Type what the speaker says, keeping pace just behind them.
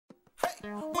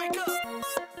Wake up!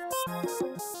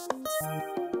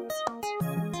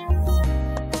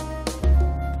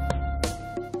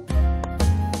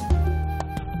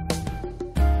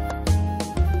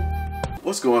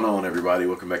 What's going on, everybody?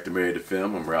 Welcome back to ΜΔؐ.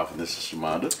 I'm Ralph and this is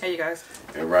Shamanda. Hey, you guys.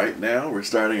 And right now we're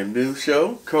starting a new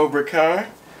show, Cobra Kai.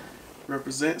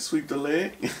 Represent, sweep the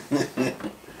leg.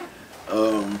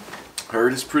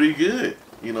 Heard it's pretty good.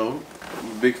 You know,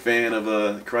 I'm a big fan of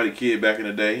Karate Kid back in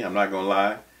the day. I'm not gonna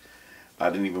lie. I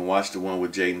didn't even watch the one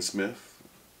with Jaden Smith.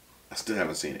 I still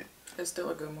haven't seen it. It's still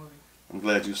a good movie. I'm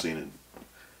glad you've seen it.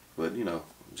 But, you know,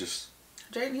 just...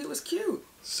 Jaden, he was cute.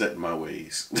 Setting my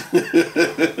ways.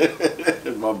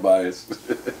 My bias.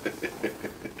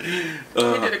 He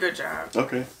did a good job.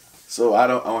 Okay. So I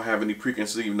don't have any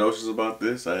preconceived notions about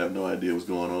this. I have no idea what's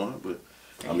going on, but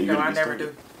I never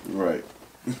do. Right.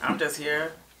 I'm just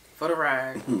here for the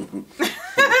ride.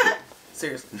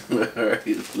 Seriously. All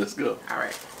right, let's go. All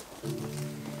right.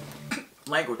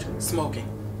 Language, smoking.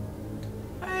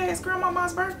 Hey, it's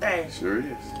Grandmama's birthday. Sure is.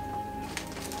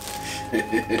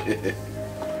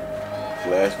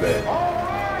 Flashback. All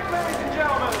right, ladies and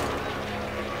gentlemen,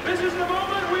 this is the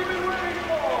moment we've been waiting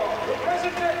for. The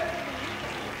president,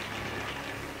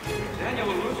 Daniel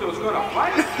LaRusso, is going to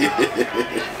fight.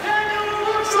 Daniel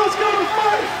LaRusso is going to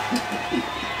fight.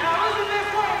 Now, isn't this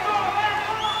what it's all about?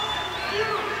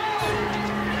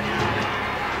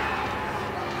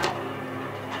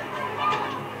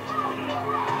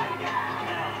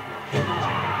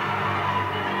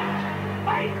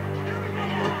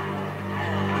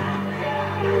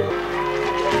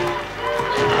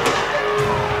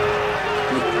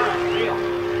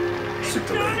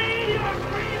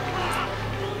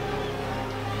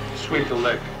 Sweep the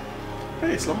leg.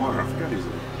 Hey, it's Lamar. I forgot he was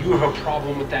in it. You have a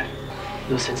problem with that?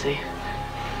 No, Sensei.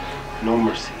 No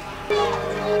mercy.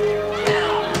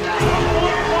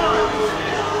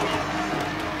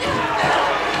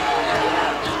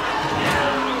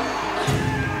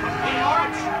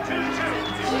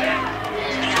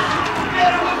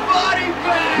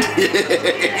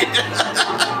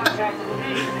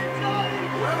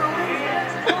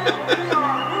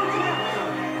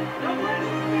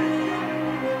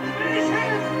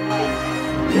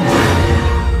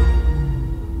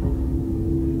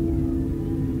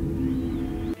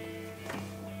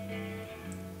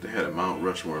 They had a Mount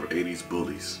Rushmore of 80s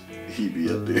bullies. He'd be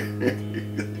up there.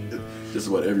 Just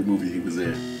about every movie he was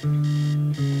in.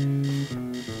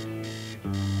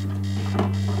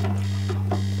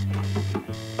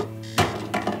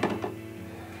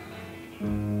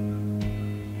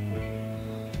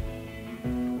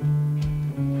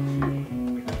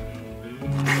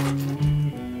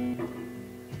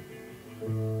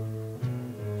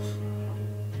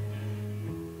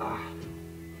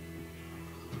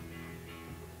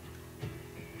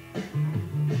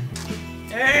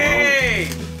 Hey!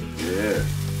 Yeah.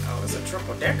 Oh, it's a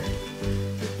triple decker.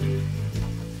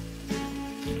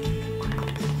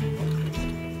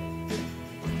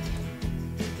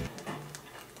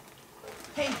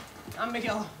 Hey, I'm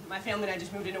Miguel. My family and I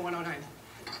just moved into 109.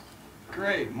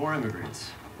 Great, more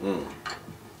immigrants.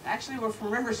 Actually, we're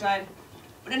from Riverside.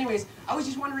 But anyways, I was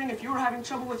just wondering if you were having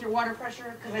trouble with your water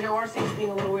pressure, because I know our sink's being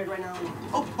a little weird right now.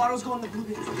 Oh, bottles go in the blue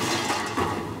bins.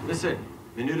 Listen,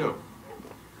 Menudo.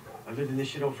 I've lived in this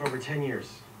shithole for over 10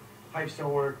 years. Pipes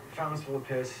don't work, fountains full of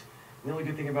piss. And the only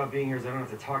good thing about being here is I don't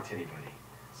have to talk to anybody.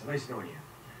 It's nice knowing you.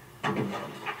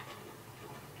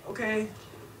 Okay,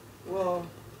 well,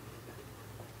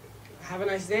 have a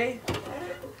nice day,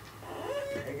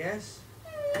 I guess.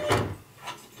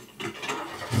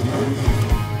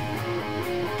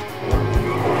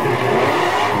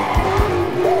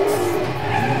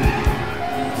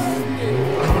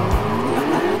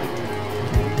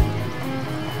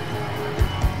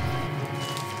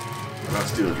 I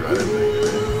still drive that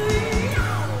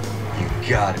thing. You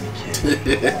gotta be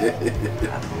kidding.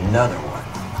 Another one.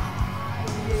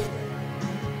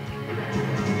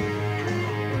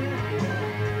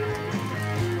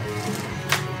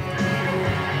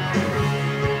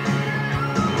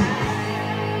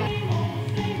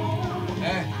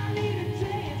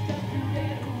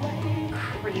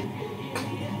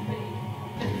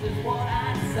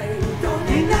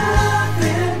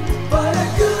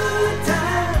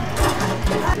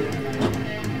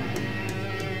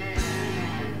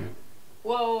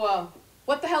 Whoa.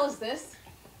 What the hell is this?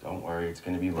 Don't worry, it's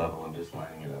gonna be level. I'm just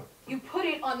lining it up. You put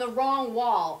it on the wrong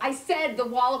wall. I said the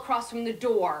wall across from the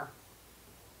door.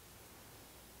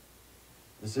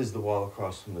 This is the wall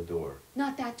across from the door.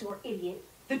 Not that door, idiot.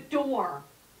 The door.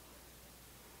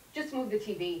 Just move the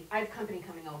TV. I have company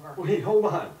coming over. Wait, hold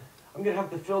on. I'm gonna have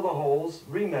to fill the holes,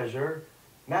 remeasure,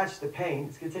 match the paint.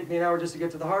 It's gonna take me an hour just to get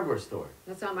to the hardware store.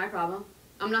 That's not my problem.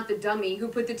 I'm not the dummy who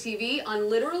put the TV on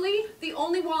literally the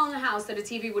only wall in the house that a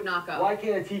TV would not go. Why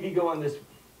can't a TV go on this?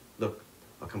 Look,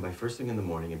 I'll come by first thing in the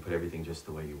morning and put everything just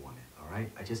the way you want it, all right?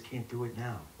 I just can't do it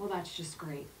now. Well, that's just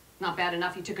great. Not bad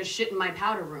enough you took a shit in my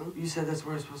powder room. You said that's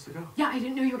where it's supposed to go. Yeah, I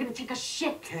didn't know you were gonna take a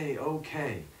shit. Okay,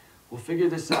 okay. We'll figure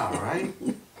this out, all right?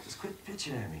 Just quit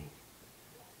bitching at me.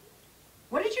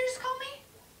 What did you just call me?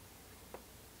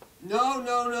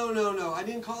 No. I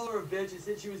didn't call her a bitch. I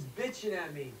said she was bitching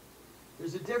at me.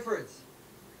 There's a difference.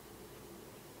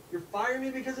 You're firing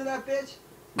me because of that bitch?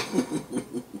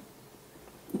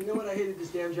 You know what? I hated this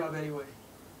damn job anyway.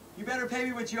 You better pay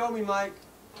me what you owe me, Mike.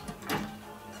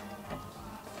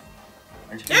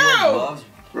 Aren't you gonna wear gloves?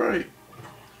 Right.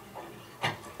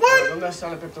 What? ¿Dónde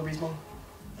está el pepto-bismol?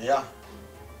 Yeah.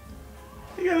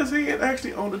 He got his hand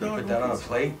actually on the dog. Put that on a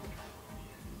plate?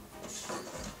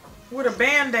 With a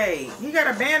Band-Aid. He got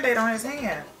a Band-Aid on his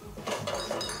hand.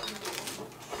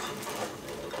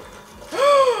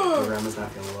 Grandma's not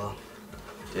feeling well.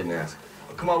 Didn't ask.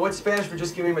 Come on, what's Spanish for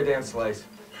just give me my damn slice?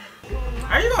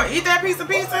 Are you gonna eat that piece of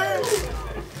pizza?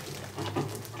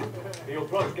 Hey, yo,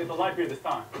 brothers, get the light beer this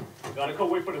time. Gotta go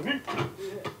wait for the meat.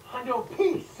 Hundo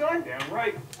peace, son. Damn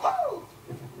right. Woo!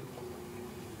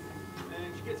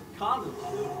 Man, you get some condoms,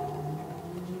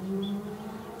 dude.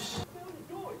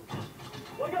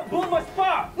 Well, I got blew my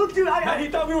spot. Look, dude, Man, he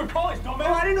thought we were college, dumbass.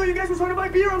 Oh, I didn't know you guys were trying to buy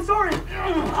beer. I'm sorry.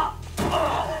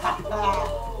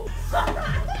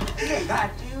 Hey,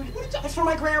 back, dude. That's for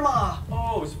my grandma.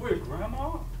 Oh, it's for your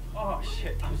grandma? Oh,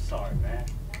 shit. I'm sorry, man.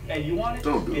 Hey, you want it?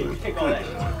 Don't do Hey, it. take all that.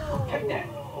 Take that.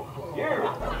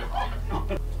 Yeah.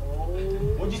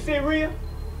 What'd you say, Rhea?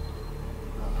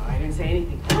 I didn't say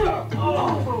anything.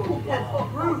 Oh,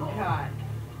 That's rude, God.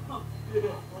 oh,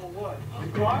 what?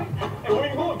 You crying? Hey, where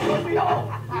you going, pussy?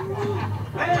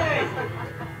 Hey!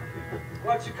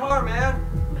 Watch your car, man.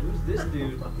 Who's this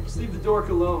dude? Just leave the dork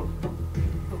alone.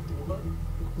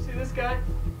 See this guy?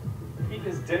 Eating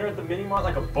his dinner at the mini-mart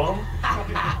like a bum?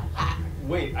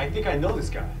 Wait, I think I know this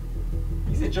guy.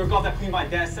 He's the jerk off that cleaned my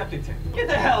dad's septic tank. Get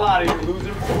the hell out of here,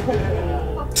 loser.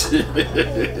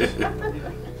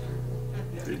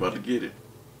 They about to get it.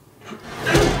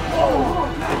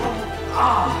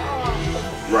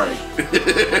 Right.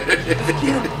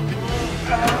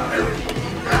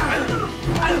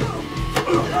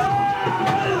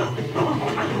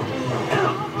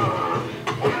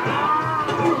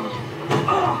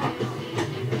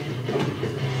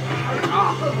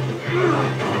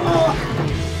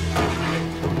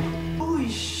 Holy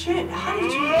shit, how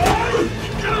did you...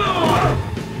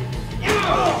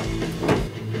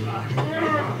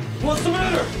 What's the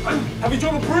matter? Have you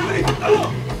trouble breathing?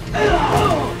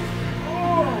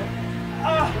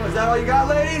 Is that all you got,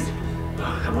 ladies?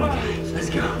 Come on, let's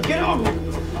go. Get up!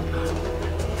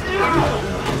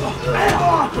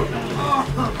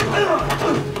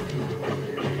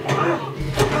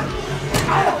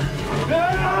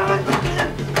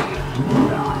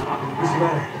 What's the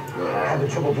matter? Having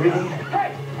trouble breathing? Hey!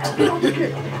 Get over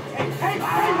here!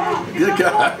 Hey! Good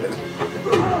God.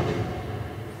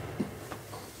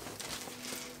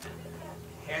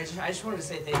 Hey, I just wanted to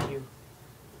say thank you.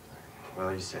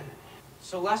 Well, you said it.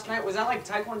 So last night, was that like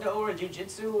Taekwondo or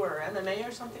Jiu-Jitsu or MMA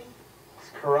or something? It's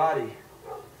karate.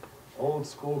 Old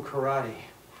school karate.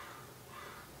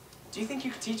 Do you think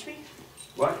you could teach me?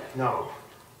 What? No.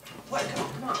 What?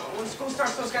 Come on. When school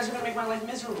starts, those guys are gonna make my life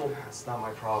miserable. That's not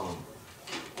my problem.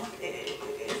 Well,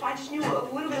 if I just knew a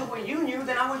little bit of what you knew,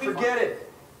 then I would be... Forget it.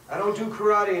 I don't do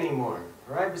karate anymore.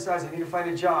 All right? Besides, I need to find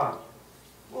a job.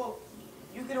 Well,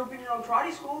 you could open your own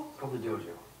karate school. Cobra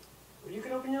Dojo. Or you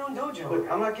could open your own dojo. Look,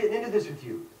 I'm not getting into this with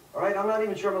you. All right? I'm not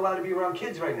even sure I'm allowed to be around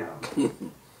kids right now. All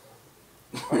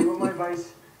right, you want my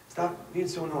advice? Stop being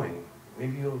so annoying.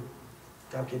 Maybe you'll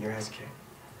stop getting your ass kicked.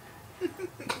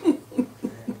 What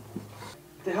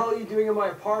the hell are you doing in my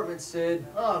apartment, Sid?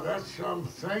 Oh, that's some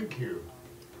thank you.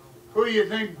 Who you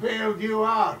think bailed you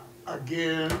out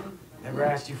again? Never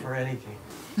asked you for anything.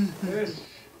 This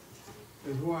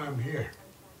is why I'm here.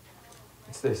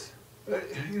 What's this?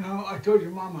 You know, I told your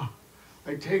mama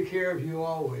I take care of you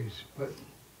always, but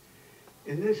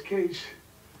in this case,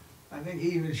 I think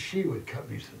even she would cut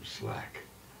me some slack.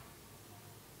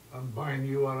 I'm buying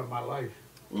you out of my life.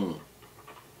 Mm.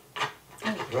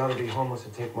 I'd rather be homeless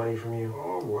and take money from you.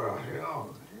 Oh, well,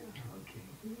 hell. Okay.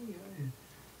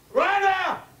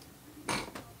 Rhonda!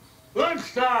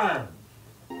 Lunchtime!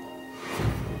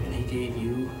 And he gave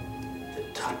you the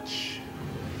touch.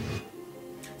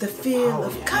 The feel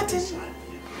of cotton.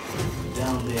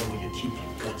 Down there where you keep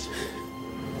your guts.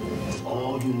 That's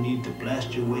all you need to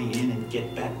blast your way in and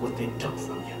get back what they took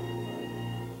from you.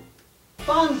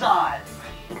 Bonsai!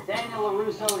 Daniel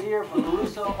LaRusso here from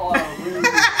LaRusso Auto, bringing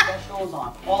you specials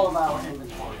on all of our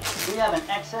inventory. We have an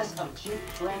excess of Jeep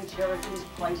Grand Cherokees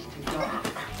priced to go.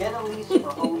 Get a lease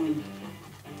for only...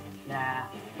 Nah,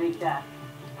 make that.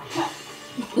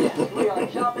 Yes, we are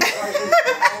shopping prices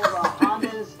for all of our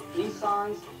Hondas,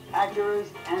 Nissans, Acuras,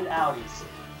 and Audis.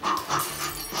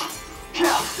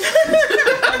 Visit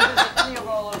any of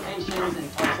our locations in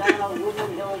Tarzana,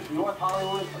 Woodland Hills, North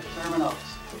Hollywood, or Sherman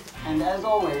Oaks. And as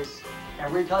always,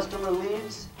 every customer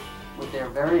leaves with their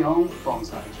very own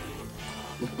bonsai tree.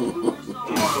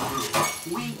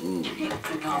 We kick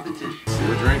the competition.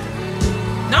 Still drinking.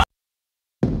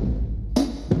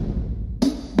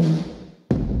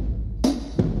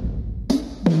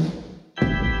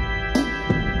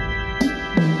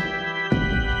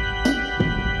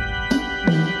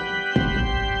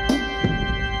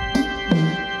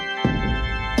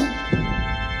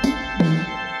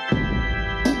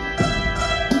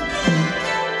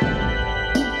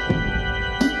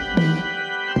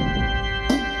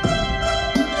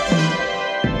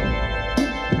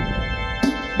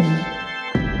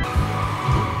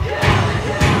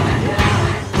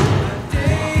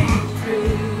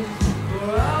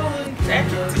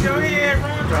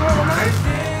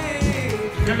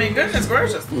 Goodness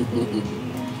gracious.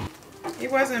 He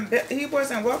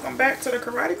wasn't welcome back to the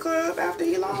karate club after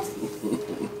he lost.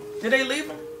 Did they leave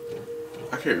him?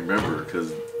 I can't remember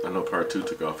because I know part 2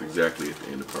 took off exactly at the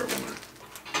end of part 1.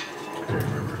 I can't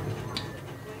remember.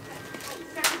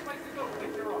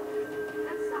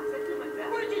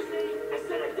 What did you say? I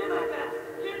said I did my best.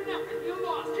 You're nothing. You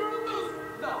lost. You're a loser.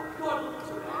 No, you're a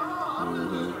loser. I'm a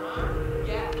loser.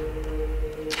 Yeah.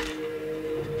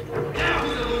 Now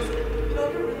who's a loser? No,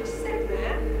 you're really sick,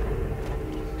 man.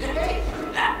 Hey!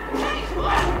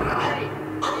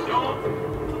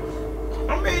 I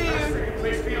mean,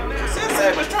 Sensei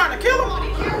was trying to kill him.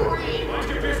 Mind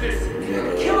your business.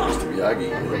 Mr. Miyagi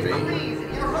intervened.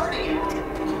 You're hurting him.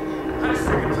 How's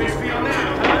second place feel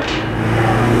now, huh?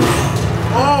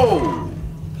 Oh!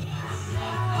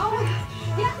 Oh my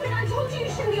God. Yasmin, I told you you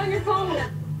shouldn't be on your phone.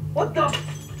 What the?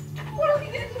 What are we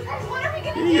gonna do, guys? What are we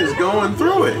gonna do? He is going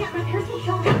through it.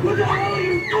 What the hell are you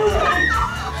doing?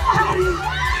 What are you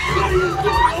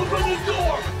doing? Open the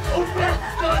door! Open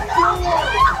the door!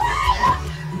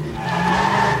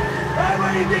 Hey,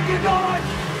 where do you think you're going?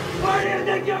 Where do you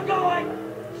think you're going?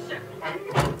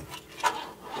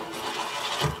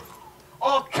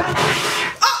 Oh, come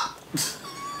on!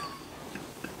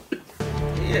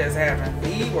 He is having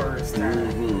the worst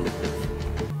time.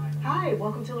 Hi,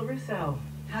 welcome to LaRusso.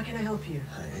 How can I help you?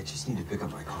 I just need to pick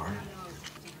up my car.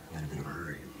 I'm in a bit of a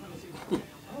hurry.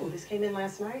 Oh, this came in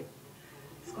last night?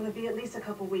 It's going to be at least a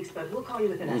couple weeks, but we'll call you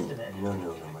with an estimate. No,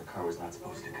 my car was not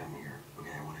supposed to come here.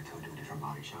 Okay, I wanted to go to a different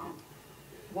body shop.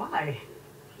 Why?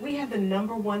 We have the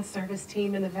 #1 service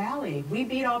team in the Valley. We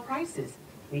beat all prices.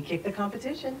 We kick the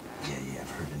competition. Yeah, I've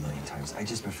heard it a million times. I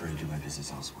just prefer to do my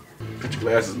business elsewhere. Put your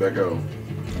glasses back on.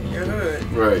 You're good.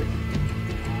 Right.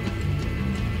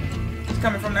 It's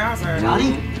coming from the outside.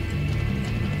 Johnny?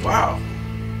 Wow.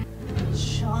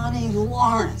 Johnny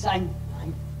Lawrence. I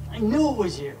knew it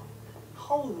was you.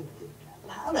 Holy,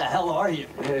 how the hell are you?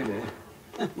 Hey, man.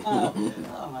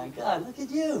 Oh my God, look at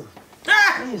you.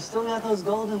 Hey, you still got those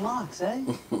golden locks, eh?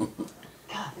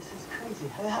 God, this is crazy.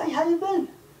 How you been?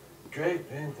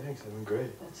 Great, man. Thanks. I've been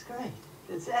great. That's great.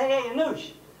 Hey,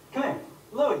 Anoush, come here.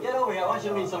 Louis, get over here. I want you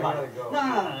to meet somebody. I gotta go.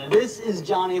 No. This is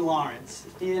Johnny Lawrence.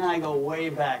 He and I go way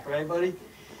back, right, buddy?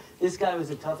 This guy was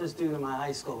the toughest dude in my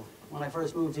high school. When I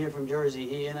first moved here from Jersey,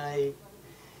 he and I,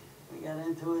 we got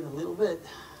into it a little bit.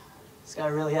 This guy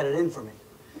really had it in for me.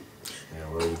 Yeah,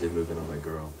 well, you did move in on my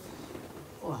girl.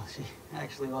 Well, she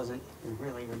actually wasn't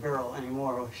really your girl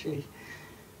anymore, was she?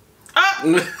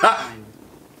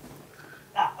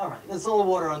 All right, let's hold the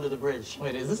water under the bridge.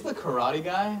 Wait, is this the karate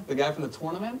guy? The guy from the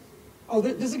tournament? Oh,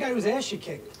 this is the guy whose ass you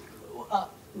kicked.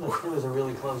 Look, it was a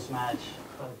really close match,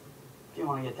 but if you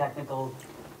want to get technical,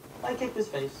 I kicked his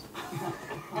face.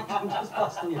 I'm just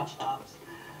busting your chops.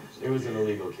 It was an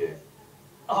illegal kick.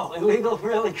 Oh, illegal?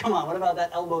 Really? Come on, what about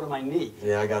that elbow to my knee?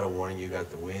 Yeah, I got a warning. You got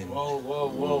the win.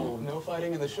 Whoa. No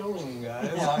fighting in the showroom,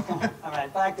 guys. Yeah, come on. All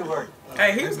right, back to work.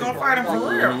 Hey, he was going to fight him for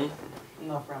real.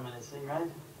 Enough reminiscing, right?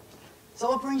 So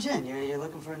what brings you in? You're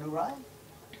looking for a new ride?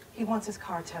 He wants his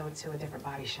car towed to a different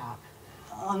body shop.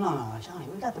 Oh, no, Johnny,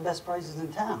 we got the best prices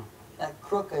in town. That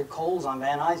crook at Cole's on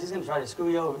Van Nuys, he's gonna try to screw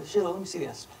you over. Sheila, let me see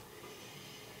this.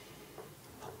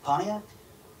 Pontiac?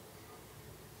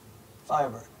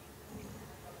 Firebird.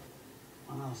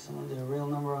 Wow, someone did a real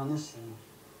number on this thing.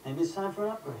 Maybe it's time for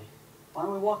an upgrade. Why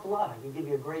don't we walk the lot? I can give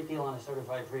you a great deal on a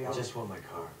certified pre-owned. I just want my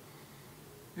car.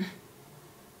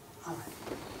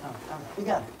 You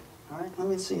got it. All right, let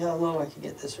me see how low I can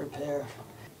get this repair.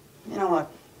 You know what?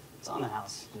 It's on the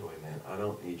house. Anyway, man, I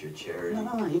don't need your charity.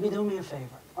 No, you be doing me a favor.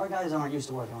 Our guys aren't used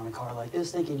to working on a car like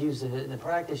this. They could use the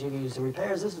practice, you could use the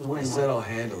repairs. This is win-win. I said I'll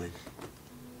handle it.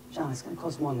 John, it's gonna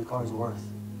cost more than the car's worth.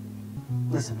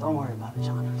 Listen, don't worry about it,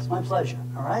 John. It's my pleasure,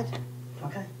 all right?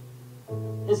 Okay?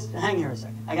 Just hang here a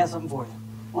second. I got something for you.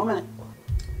 1 minute.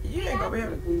 You ain't gonna be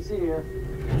able to. You see here.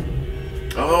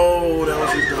 Oh, that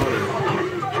was his daughter.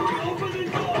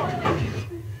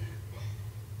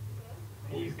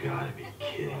 You gotta be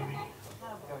kidding me.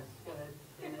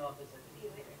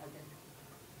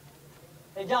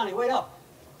 Hey, Johnny, wait up.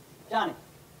 Johnny,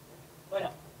 wait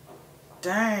up.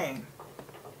 Dang.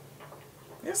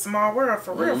 It's a small world,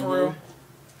 for real, for real.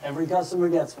 Every customer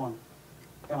gets one.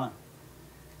 Come on.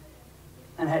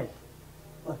 And hey,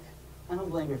 look, I don't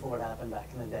blame you for what happened back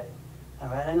in the day. All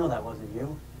right, I know that wasn't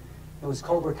you. It was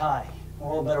Cobra Kai. We're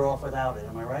all better off without it,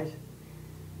 am I right?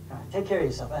 All right, take care of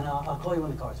yourself, and I'll call you when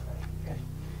the car's ready, okay?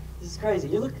 This is crazy.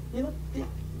 You look,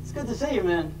 it's good to see you,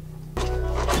 man.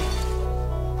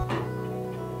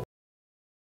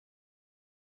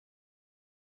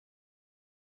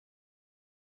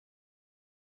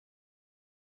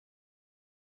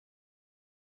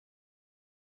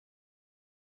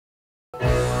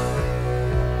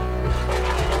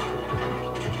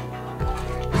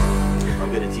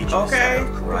 Okay,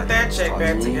 put that check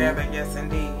back together, yes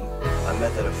indeed. A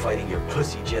method of fighting your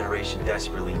pussy generation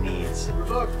desperately needs.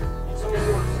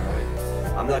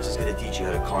 I'm not just gonna teach you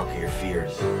how to conquer your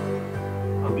fears.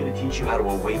 I'm gonna teach you how to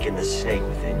awaken the snake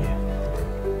within you.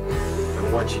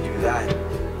 And once you do that,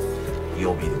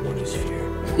 you'll be the one who's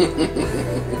feared.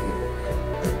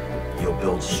 You'll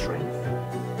build strength.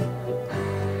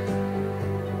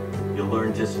 You'll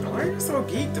learn discipline. Why are you so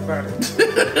geeked about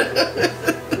it?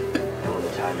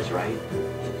 Time is right,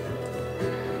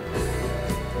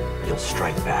 you'll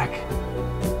strike back.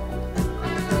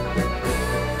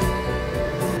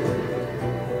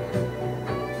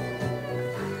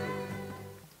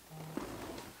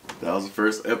 That was the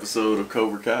first episode of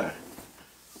Cobra Kai.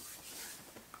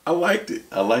 I liked it.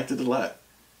 I liked it a lot.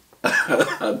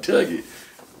 I dug it.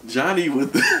 Johnny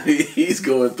he's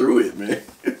going through it, man.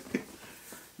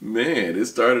 Man, it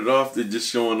started off to just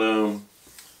showing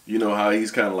you know, how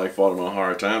he's kind of like falling on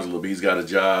hard times a little bit. He's got a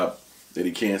job that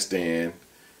he can't stand,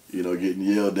 you know, getting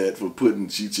yelled at for putting,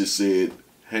 she just said,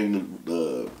 hang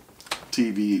the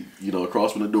TV, you know,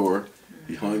 across from the door.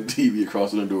 He hung the TV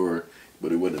across from the door,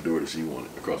 but it wasn't the door that she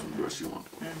wanted, across from the door she wanted.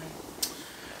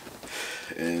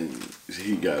 And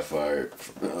he got fired.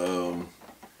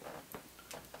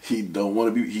 He don't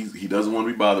want to be, he doesn't want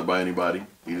to be bothered by anybody.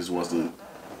 He just wants to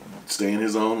stay in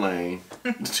his own lane,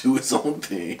 do his own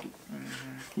thing.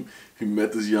 He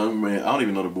met this young man. I don't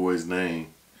even know the boy's name,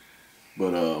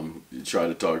 but he tried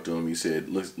to talk to him. He said,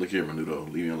 "Look here, Menudo,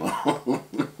 leave me alone."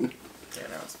 Yeah,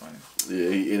 that was funny. Yeah,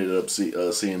 he ended up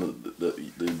seeing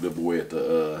the boy at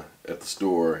the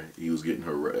store. He was getting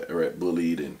her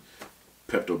bullied and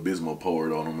Pepto-Bismol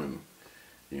poured on him, and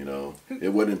you know,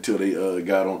 it wasn't until they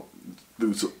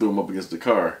threw him up against the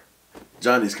car,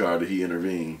 Johnny's car, that he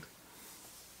intervened.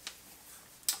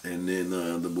 And then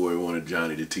the boy wanted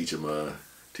Johnny to teach him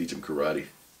karate.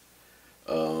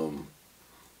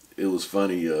 It was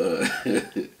funny.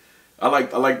 I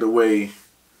like the way.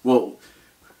 Well,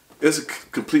 it's a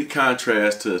complete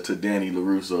contrast to Danny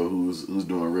LaRusso, who's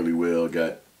doing really well.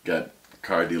 Got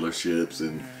car dealerships,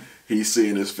 and he's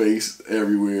seeing his face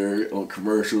everywhere on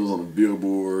commercials, on the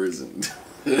billboards, and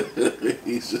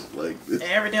he's just like this.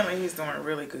 And evidently, he's doing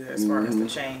really good as far as the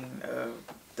chain of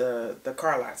the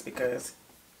car lots, because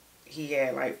he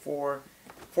had like four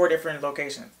different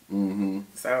locations.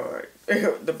 So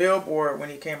the billboard, when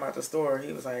he came out the store,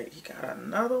 he was like, he got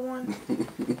another one.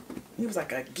 He was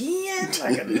like, again,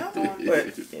 like another one.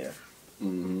 But yeah.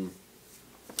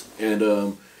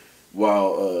 And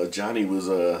while Johnny was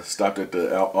stopped at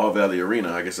the All Valley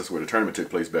Arena, I guess that's where the tournament took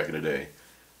place back in the day,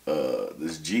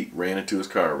 this Jeep ran into his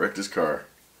car, wrecked his car.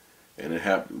 And it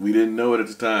happened. We didn't know it at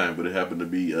the time, but it happened to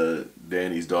be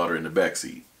Danny's daughter in the back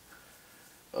seat.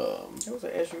 It was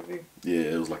an SUV.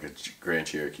 Yeah, it was like a Grand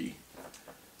Cherokee.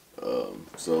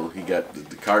 So he got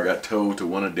the car got towed to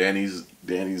one of Danny's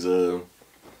dealerships,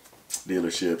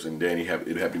 and it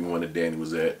happened to be one that Danny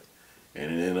was at,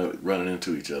 and it ended up running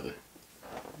into each other.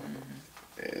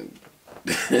 And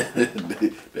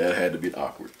that had to be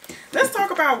awkward. Let's talk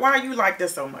about why you like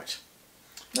this so much.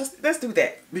 Let's do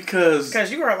that. Because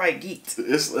you are like geeked.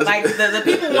 Like the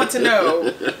people want to know.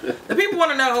 The people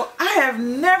want to know. I have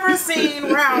never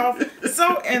seen Ralph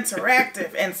so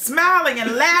interactive and smiling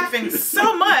and laughing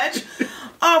so much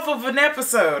off of an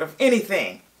episode of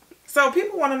anything. So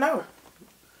people want to know.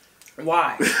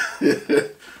 Why?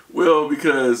 Well,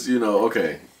 because, you know,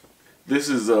 okay, this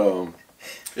is,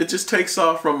 it just takes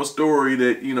off from a story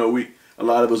that, you know, a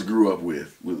lot of us grew up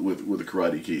with the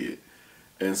Karate Kid.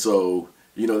 And so,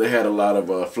 you know, they had a lot of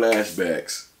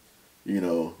flashbacks, you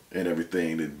know, and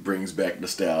everything that brings back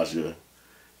nostalgia.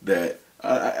 That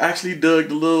I actually dug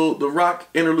the rock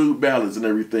interlude ballads and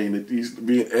everything that used to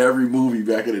be in every movie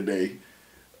back in the day.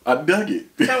 I dug it.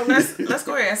 So let's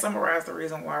go ahead and summarize the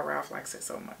reason why Ralph likes it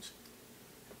so much.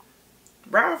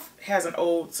 Ralph has an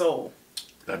old soul.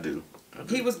 I do.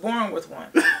 He was born with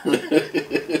one.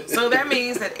 So that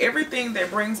means that everything that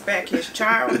brings back his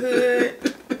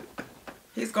childhood,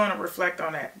 he's going to reflect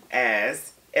on that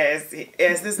as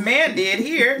this man did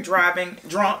here, driving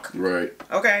drunk. Right.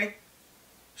 Okay.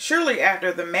 Surely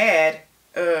after the mad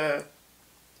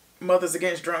Mothers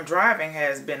Against Drunk Driving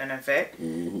has been in effect.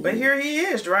 Mm-hmm. But here he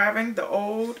is driving the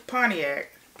old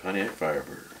Pontiac. Pontiac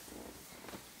Firebird.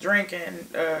 Drinking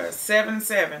 7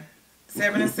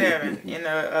 in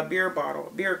a beer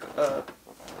bottle, beer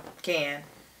can.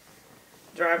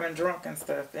 Driving drunk and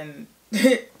stuff. And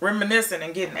reminiscing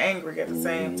and getting angry at the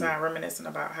same time. Reminiscing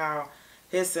about how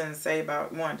his sensei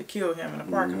wanted to kill him in the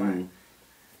parking lot.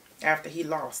 After he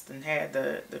lost and had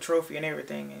the trophy and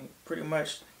everything. And pretty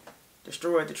much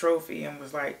destroyed the trophy and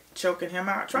was like choking him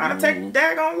out, trying to take the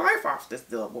daggone life off this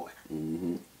little boy.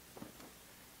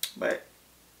 But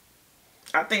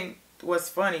I think what's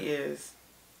funny is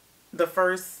the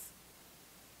first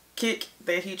kick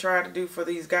that he tried to do for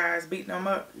these guys beating them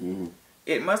up,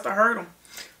 it must have hurt him.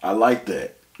 I like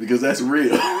that because that's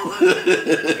real.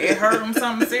 It hurt him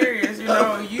something serious. You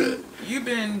know, you've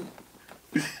been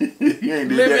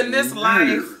living this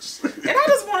life, and I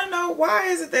just want to know, why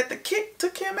is it that the kick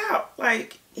took him out?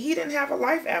 Like, he didn't have a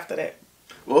life after that.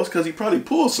 Well, it's because he probably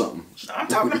pulled something. I'm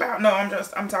talking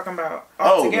about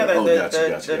altogether.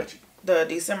 Gotcha. The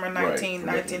December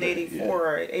 1984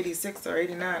 or 86 or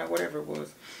 89 or whatever it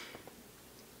was.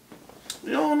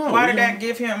 You don't know. Why did that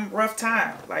give him rough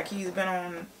time? Like, he's been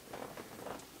on,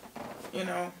 you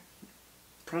know.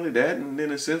 Probably that, and then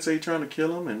his sensei trying to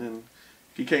kill him, and then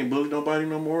he can't bully nobody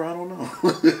no more. I don't know.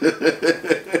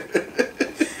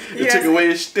 It took away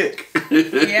his stick.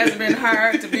 He hasn't been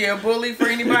hired to be a bully for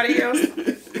anybody else,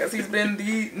 because he's been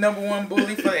the #1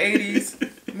 bully for the 80s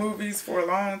movies for a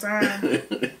long time.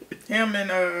 Him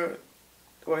and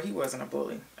well, he wasn't a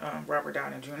bully. Robert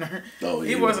Downey Jr. Oh,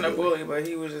 he wasn't a bully, but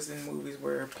he was just in movies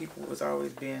where people was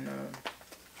always being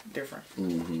different.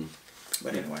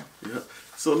 But anyway. Yeah.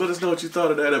 So let us know what you thought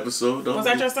of that episode. Was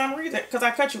that your summary? Because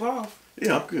I cut you off.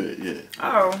 Yeah, I'm good. Yeah.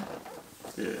 Oh.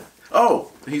 Yeah.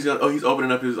 Oh, he's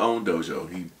opening up his own dojo.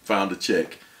 He found a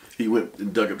check. He went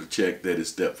and dug up the check that his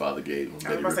stepfather gave him. I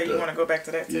was about to say, you want to go back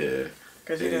to that too? Yeah.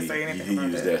 Because you didn't say anything about that.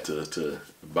 He used that to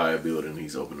buy a building.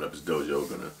 He's opening up his dojo.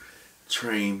 Going to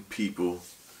train people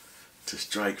to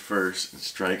strike first and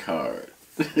strike hard.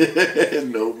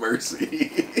 No mercy.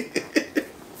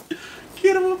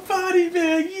 Get him a body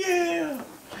bag, yeah.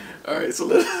 All right, so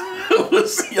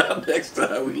let's see y'all next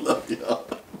time. We love y'all.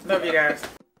 Love you guys.